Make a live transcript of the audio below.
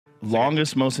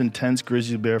Longest, most intense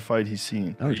grizzly bear fight he's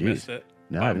seen. Oh, You missed geez. it?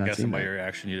 No, I've I'm not guessing seen by that. your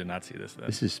reaction, you did not see this. Then.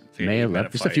 This is So May you met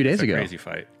 11th. Just a few days It's ago. Crazy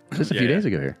fight. Just a few days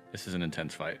ago here. This is an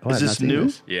intense fight. Oh, I've Is not this seen new?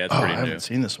 this. Yeah, it's Oh, pretty I new. haven't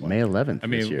seen this one. May 11th. I this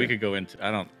mean, year. we could go into.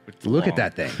 I don't. It's Look long.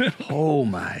 at that thing. Oh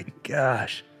my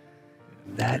gosh.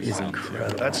 That is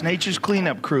incredible. That's nature's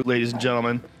cleanup crew, ladies and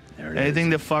gentlemen. There it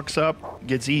Anything is. that fucks up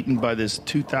gets eaten by this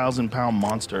 2,000-pound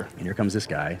monster. And here comes this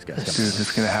guy. This guy's As soon as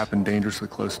it's going to happen dangerously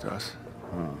close to us.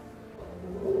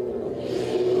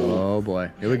 Oh boy.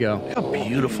 Here we go. Look how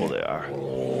beautiful they are.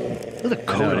 Look at the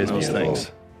I know, coat it on is those beautiful.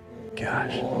 things.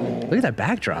 Gosh. Look at that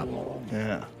backdrop.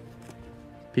 Yeah.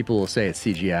 People will say it's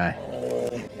CGI.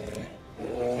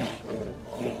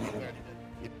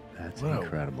 That's What a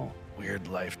incredible. Weird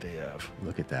life they have.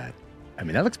 Look at that. I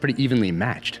mean, that looks pretty evenly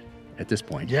matched at this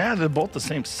point. Yeah, they're both the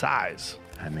same size.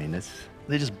 I mean, this.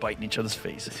 They just bite in each other's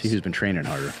faces. See who's been training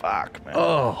harder. Fuck, man.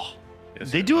 Oh.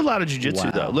 They do a lot of jujitsu,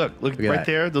 Wow. though. Look Look at right that.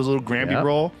 there. Those little Gramby Yep.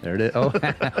 roll. There it is. Oh,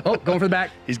 oh, going for the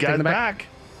back. He's got Taking his the back.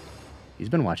 He's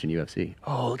been watching UFC.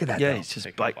 Oh, look at that. Yeah, though. he's just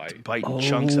Taking a biting bite.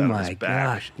 chunks out of my his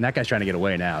back. gosh. And that guy's trying to get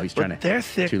away now. He's trying But to. they're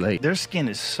thick. Too late. Their skin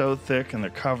is so thick and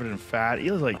they're covered in fat. He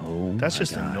was like, Oh that's my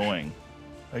just gosh. annoying.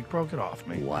 Like, bro, get off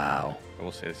me. Wow. I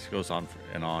will say this goes on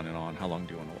and on and on. How long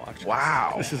do you want to watch?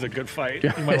 Wow. This is a good fight.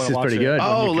 Yeah, You might this wanna is watch pretty it good. when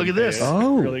Oh, you look can at this. pay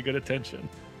Oh. really good attention.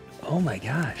 Oh my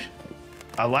gosh.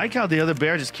 I like how the other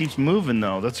bear just keeps moving,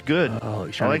 though. That's good. Oh,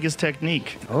 he's I trying like to- his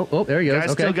technique. Oh, there he goes.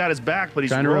 Guy's Okay. still got his back, but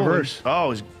he's Trying to rolling. reverse.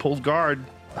 Oh, he's pulled guard.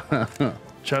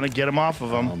 Trying to get him off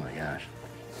of him. Oh my gosh.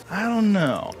 I don't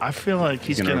know. I feel like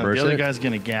he's gonna gonna. reverse The other it? guy's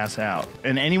gonna gas out.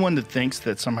 And anyone that thinks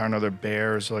that somehow or another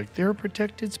bears like they're a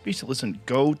protected species, listen.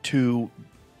 Go to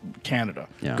Canada.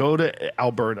 Yeah. Go to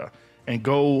Alberta and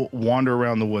go wander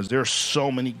around the woods. There are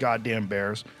so many goddamn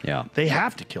bears. Yeah. They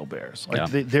have to kill bears.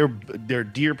 Like Yeah. their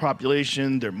deer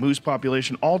population, their moose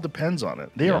population, all depends on it.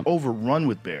 They Yeah. are overrun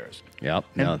with bears. Yep.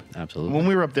 And No, absolutely. When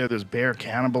we were up there, there's bear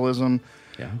cannibalism.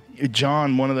 Yeah.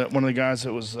 John, one of the guys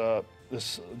that was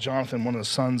this Jonathan, one of the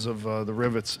sons of the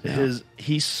Rivets,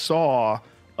 he saw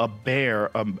a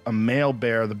bear, a male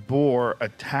bear, the boar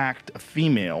attacked a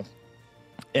female,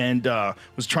 and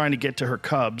was trying to get to her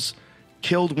cubs,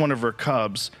 killed one of her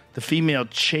cubs. The female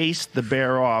chased the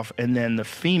bear off, and then the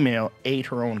female ate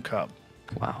her own cub.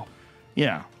 Wow.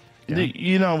 Yeah.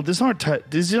 These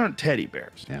aren't teddy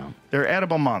bears. Yeah. They're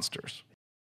edible monsters.